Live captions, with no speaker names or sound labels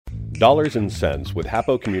Dollars and Cents with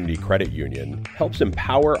HAPO Community Credit Union helps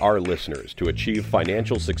empower our listeners to achieve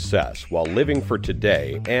financial success while living for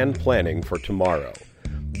today and planning for tomorrow.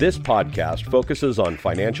 This podcast focuses on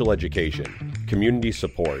financial education, community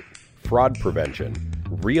support, fraud prevention,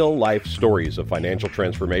 real-life stories of financial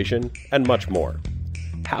transformation, and much more.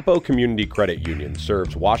 HAPO Community Credit Union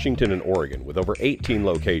serves Washington and Oregon with over 18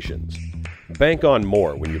 locations. Bank on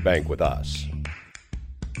more when you bank with us.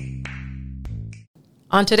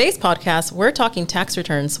 On today's podcast, we're talking tax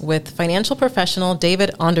returns with financial professional David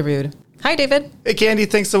Onderud. Hi, David. Hey, Candy.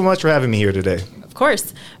 Thanks so much for having me here today. Of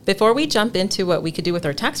course. Before we jump into what we could do with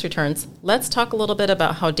our tax returns, let's talk a little bit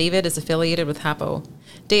about how David is affiliated with HAPO.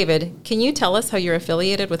 David, can you tell us how you're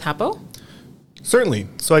affiliated with HAPO? Certainly.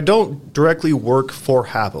 So I don't directly work for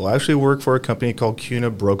HAPO. I actually work for a company called CUNA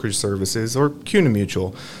Brokerage Services, or CUNA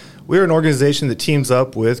Mutual. We're an organization that teams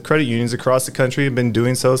up with credit unions across the country and been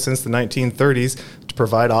doing so since the 1930s to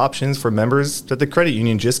provide options for members that the credit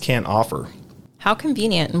union just can't offer. How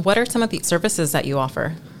convenient, and what are some of the services that you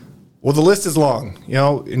offer? Well, the list is long.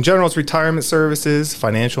 In general, it's retirement services,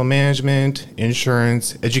 financial management,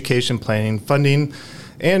 insurance, education planning, funding,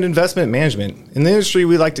 and investment management. In the industry,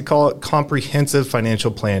 we like to call it comprehensive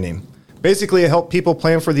financial planning. Basically, I help people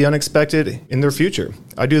plan for the unexpected in their future.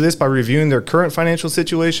 I do this by reviewing their current financial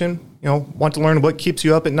situation, want to learn what keeps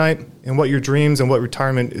you up at night and what your dreams and what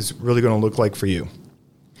retirement is really going to look like for you.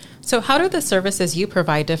 So how do the services you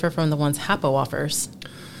provide differ from the ones HAPO offers?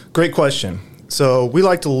 Great question. So we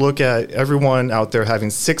like to look at everyone out there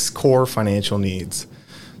having 6 core financial needs.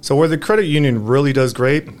 So where the credit union really does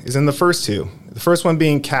great is in the first two. The first one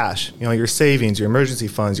being cash, your savings, your emergency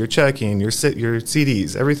funds, your checking, your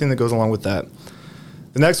CDs, everything that goes along with that.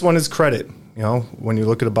 The next one is credit. When you're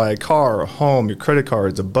looking to buy a car, a home, your credit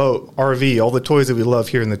cards, a boat, RV, all the toys that we love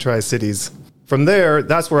here in the Tri-Cities. From there,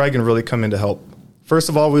 that's where I can really come in to help. First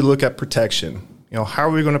of all, we look at protection. How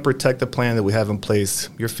are we going to protect the plan that we have in place,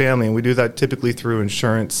 your family? And we do that typically through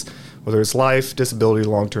insurance, whether it's life, disability,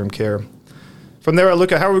 long-term care. From there, I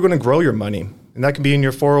look at how are we going to grow your money. And that can be in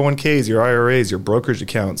your 401ks, your IRAs, your brokerage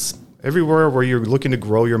accounts, everywhere where you're looking to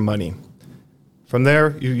grow your money. From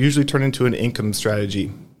there, you usually turn into an income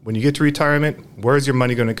strategy. When you get to retirement, where is your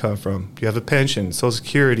money going to come from? Do you have a pension, Social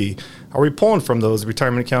Security? Are we pulling from those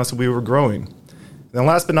retirement accounts that we were growing? And then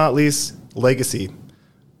last but not least, legacy.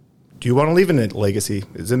 Do you want to leave a legacy?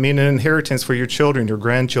 Does it mean an inheritance for your children, your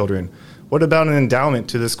grandchildren? What about an endowment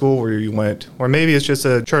to the school where you went? Or maybe it's just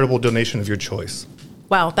a charitable donation of your choice.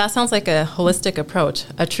 Wow, that sounds like a holistic approach,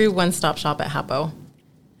 a true one-stop shop at HAPO.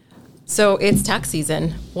 So it's tax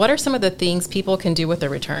season. What are some of the things people can do with their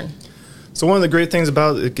return? So one of the great things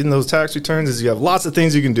about getting those tax returns is you have lots of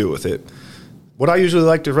things you can do with it. What I usually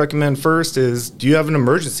like to recommend first is, do you have an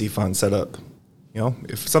emergency fund set up?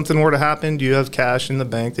 If something were to happen, do you have cash in the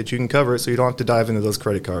bank that you can cover it so you don't have to dive into those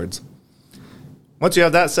credit cards? Once you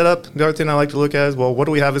have that set up, the other thing I like to look at is, well, what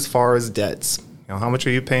do we have as far as debts? How much are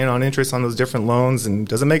you paying on interest on those different loans, and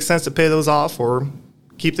does it make sense to pay those off or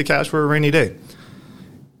keep the cash for a rainy day?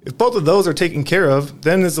 If both of those are taken care of,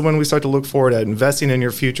 then is when we start to look forward at investing in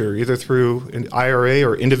your future, either through an IRA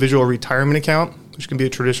or individual retirement account, which can be a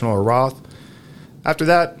traditional or Roth. After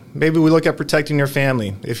that, maybe we look at protecting your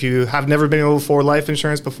family. If you have never been able to afford life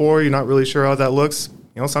insurance before, you're not really sure how that looks,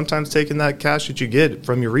 sometimes taking that cash that you get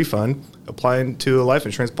from your refund, applying to a life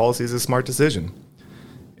insurance policy is a smart decision.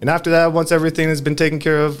 And after that, once everything has been taken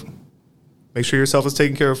care of, make sure yourself is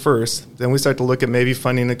taken care of first. Then we start to look at maybe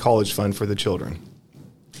funding a college fund for the children.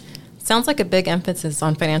 Sounds like a big emphasis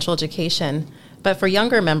on financial education. But for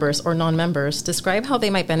younger members or non-members, describe how they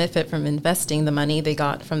might benefit from investing the money they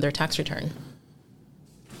got from their tax return.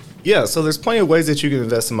 Yeah, so there's plenty of ways that you can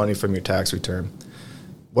invest the money from your tax return.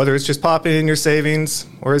 Whether it's just popping in your savings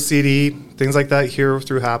or a CD, things like that here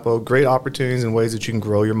through HAPO, great opportunities and ways that you can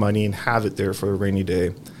grow your money and have it there for a rainy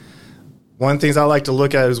day. One of the things I like to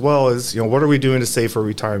look at as well is, what are we doing to save for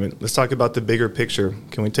retirement? Let's talk about the bigger picture.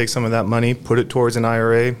 Can we take some of that money, put it towards an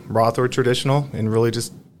IRA, Roth or traditional, and really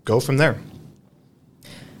just go from there?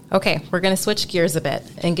 Okay, we're going to switch gears a bit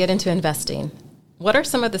and get into investing. What are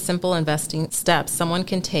some of the simple investing steps someone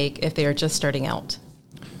can take if they are just starting out?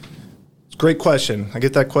 Great question. I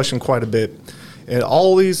get that question quite a bit. It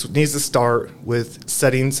always needs to start with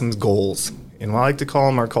setting some goals. And what I like to call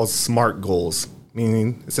them are called SMART goals,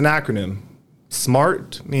 meaning it's an acronym.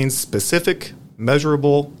 SMART means specific,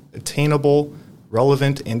 measurable, attainable,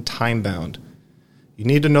 relevant, and time-bound. You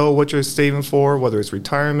need to know what you're saving for, whether it's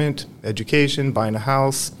retirement, education, buying a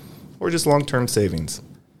house, or just long-term savings.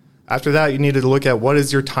 After that, you need to look at what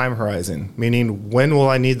is your time horizon, meaning when will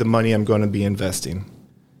I need the money I'm going to be investing.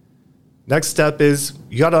 Next step is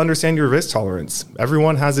you got to understand your risk tolerance.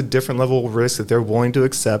 Everyone has a different level of risk that they're willing to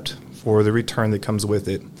accept for the return that comes with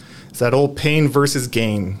it. It's that old pain versus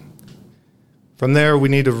gain. From there, we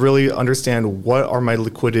need to really understand what are my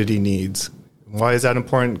liquidity needs. Why is that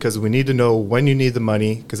important? Because we need to know when you need the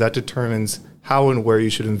money, because that determines how and where you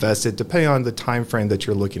should invest it, depending on the time frame that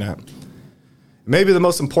you're looking at. Maybe the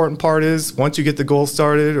most important part is once you get the goal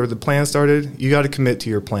started or the plan started, you got to commit to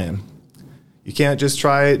your plan. You can't just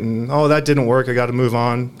try it and, oh, that didn't work, I got to move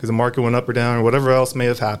on because the market went up or down or whatever else may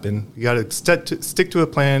have happened. You got to stick to a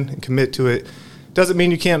plan and commit to it. Doesn't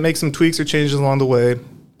mean you can't make some tweaks or changes along the way,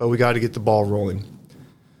 but we got to get the ball rolling.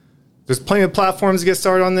 There's plenty of platforms to get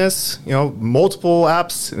started on this, multiple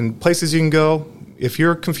apps and places you can go. If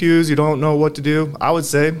you're confused, you don't know what to do, I would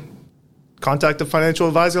say contact a financial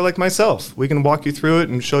advisor like myself. We can walk you through it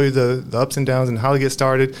and show you the ups and downs and how to get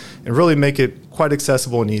started and really make it quite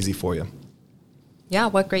accessible and easy for you. Yeah,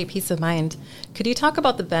 what great peace of mind. Could you talk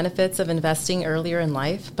about the benefits of investing earlier in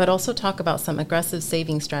life, but also talk about some aggressive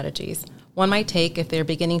saving strategies one might take if they're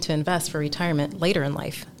beginning to invest for retirement later in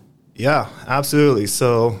life? Yeah, absolutely.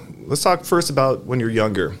 So let's talk first about when you're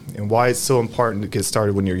younger and why it's so important to get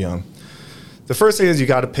started when you're young. The first thing is you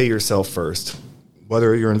got to pay yourself first.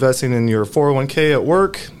 Whether you're investing in your 401k at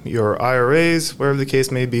work, your IRAs, wherever the case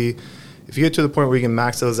may be, if you get to the point where you can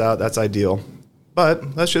max those out, that's ideal.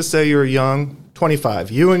 But let's just say you're young,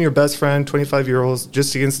 25, you and your best friend, 25-year-olds,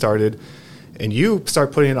 just getting started, and you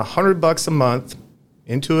start putting $100 a month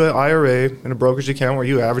into an IRA in a brokerage account where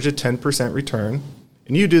you average a 10% return,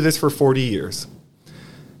 and you do this for 40 years.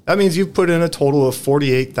 That means you've put in a total of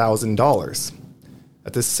 $48,000.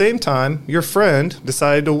 At the same time, your friend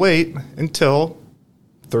decided to wait until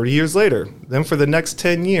 30 years later. Then for the next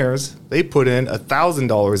 10 years, they put in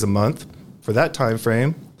 $1,000 a month for that time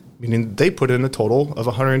frame, meaning they put in a total of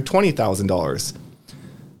 $120,000.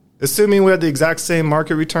 Assuming we had the exact same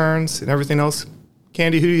market returns and everything else,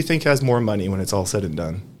 Candy, who do you think has more money when it's all said and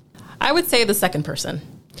done? I would say the second person.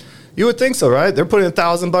 You would think so, right? They're putting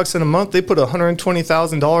 $1,000 in a month. They put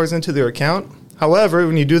 $120,000 into their account. However,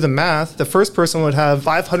 when you do the math, the first person would have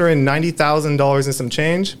 $590,000 and some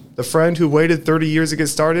change. The friend who waited 30 years to get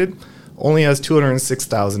started only has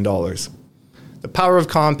 $206,000. The power of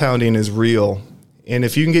compounding is real. And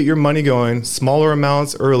if you can get your money going, smaller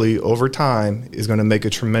amounts early over time is going to make a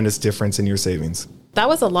tremendous difference in your savings. That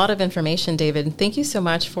was a lot of information, David. Thank you so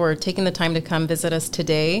much for taking the time to come visit us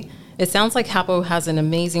today. It sounds like HAPO has an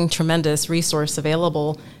amazing, tremendous resource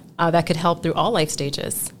available that could help through all life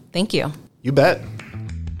stages. Thank you. You bet.